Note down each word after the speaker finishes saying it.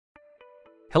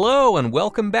Hello and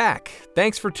welcome back.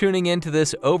 Thanks for tuning in to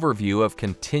this overview of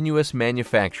continuous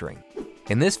manufacturing.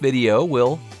 In this video,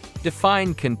 we'll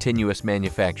define continuous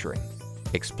manufacturing,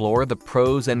 explore the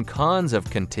pros and cons of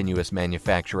continuous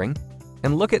manufacturing,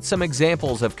 and look at some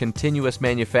examples of continuous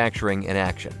manufacturing in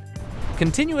action.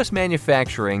 Continuous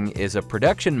manufacturing is a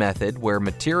production method where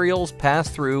materials pass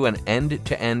through an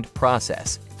end-to-end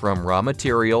process, from raw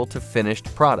material to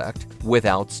finished product,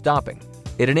 without stopping.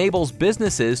 It enables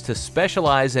businesses to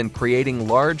specialize in creating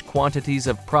large quantities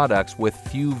of products with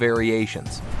few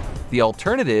variations. The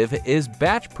alternative is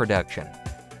batch production.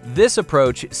 This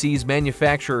approach sees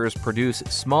manufacturers produce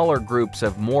smaller groups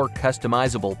of more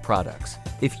customizable products.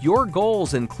 If your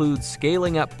goals include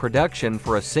scaling up production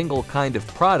for a single kind of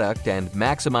product and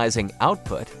maximizing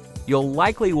output, you'll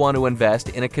likely want to invest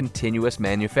in a continuous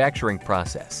manufacturing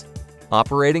process.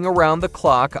 Operating around the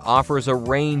clock offers a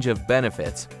range of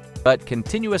benefits, but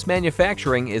continuous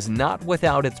manufacturing is not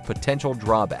without its potential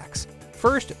drawbacks.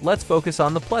 First, let's focus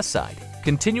on the plus side.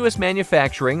 Continuous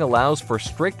manufacturing allows for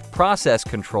strict process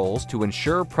controls to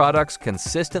ensure products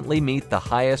consistently meet the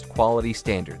highest quality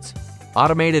standards.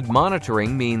 Automated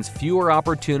monitoring means fewer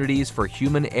opportunities for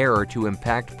human error to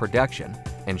impact production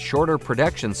and shorter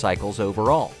production cycles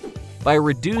overall. By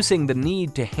reducing the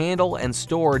need to handle and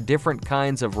store different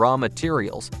kinds of raw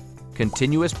materials,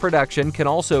 continuous production can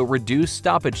also reduce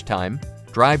stoppage time,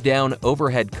 drive down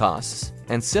overhead costs,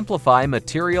 and simplify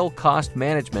material cost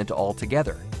management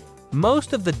altogether.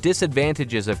 Most of the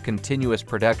disadvantages of continuous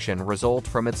production result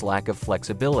from its lack of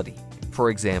flexibility.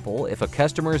 For example, if a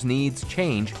customer's needs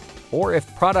change or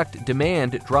if product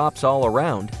demand drops all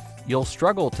around, you'll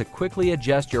struggle to quickly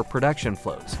adjust your production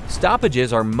flows.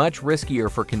 Stoppages are much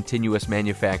riskier for continuous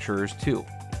manufacturers too.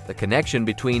 The connection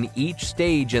between each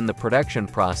stage in the production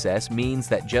process means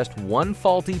that just one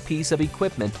faulty piece of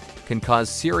equipment can cause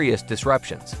serious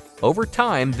disruptions. Over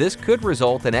time, this could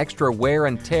result in extra wear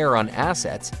and tear on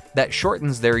assets that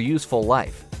shortens their useful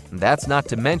life. That's not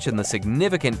to mention the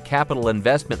significant capital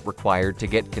investment required to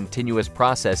get continuous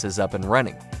processes up and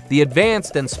running. The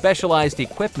advanced and specialized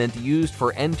equipment used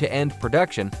for end-to-end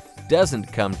production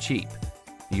doesn't come cheap.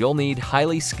 You'll need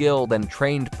highly skilled and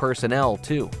trained personnel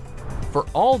too. For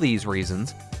all these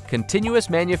reasons, continuous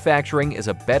manufacturing is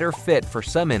a better fit for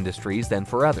some industries than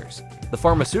for others. The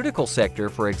pharmaceutical sector,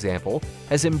 for example,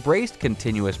 has embraced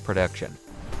continuous production.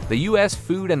 The U.S.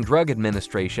 Food and Drug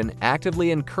Administration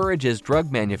actively encourages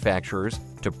drug manufacturers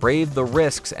to brave the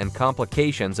risks and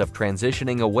complications of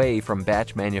transitioning away from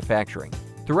batch manufacturing.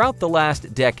 Throughout the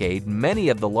last decade, many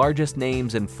of the largest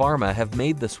names in pharma have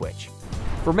made the switch.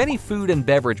 For many food and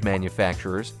beverage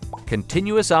manufacturers,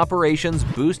 continuous operations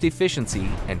boost efficiency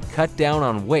and cut down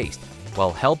on waste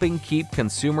while helping keep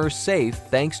consumers safe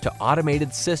thanks to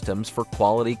automated systems for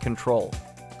quality control.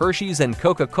 Hershey's and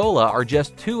Coca-Cola are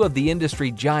just two of the industry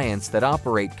giants that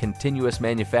operate continuous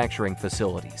manufacturing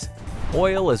facilities.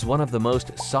 Oil is one of the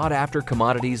most sought-after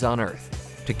commodities on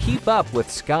Earth. To keep up with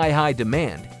sky-high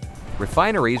demand,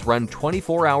 refineries run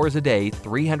 24 hours a day,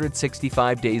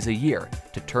 365 days a year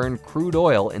to turn crude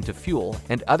oil into fuel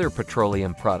and other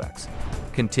petroleum products.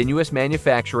 Continuous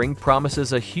manufacturing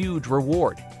promises a huge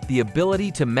reward: the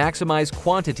ability to maximize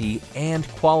quantity and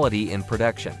quality in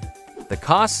production. The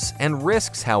costs and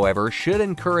risks, however, should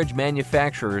encourage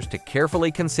manufacturers to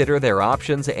carefully consider their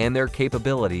options and their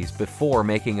capabilities before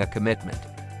making a commitment.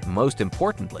 Most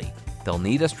importantly, they'll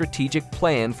need a strategic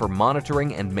plan for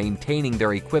monitoring and maintaining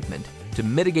their equipment to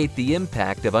mitigate the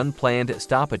impact of unplanned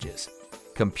stoppages.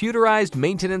 Computerized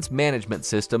maintenance management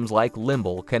systems like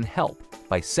Limble can help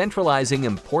by centralizing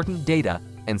important data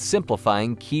and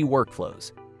simplifying key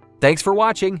workflows. Thanks for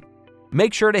watching.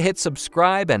 Make sure to hit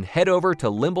subscribe and head over to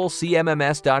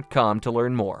limblecmms.com to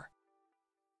learn more.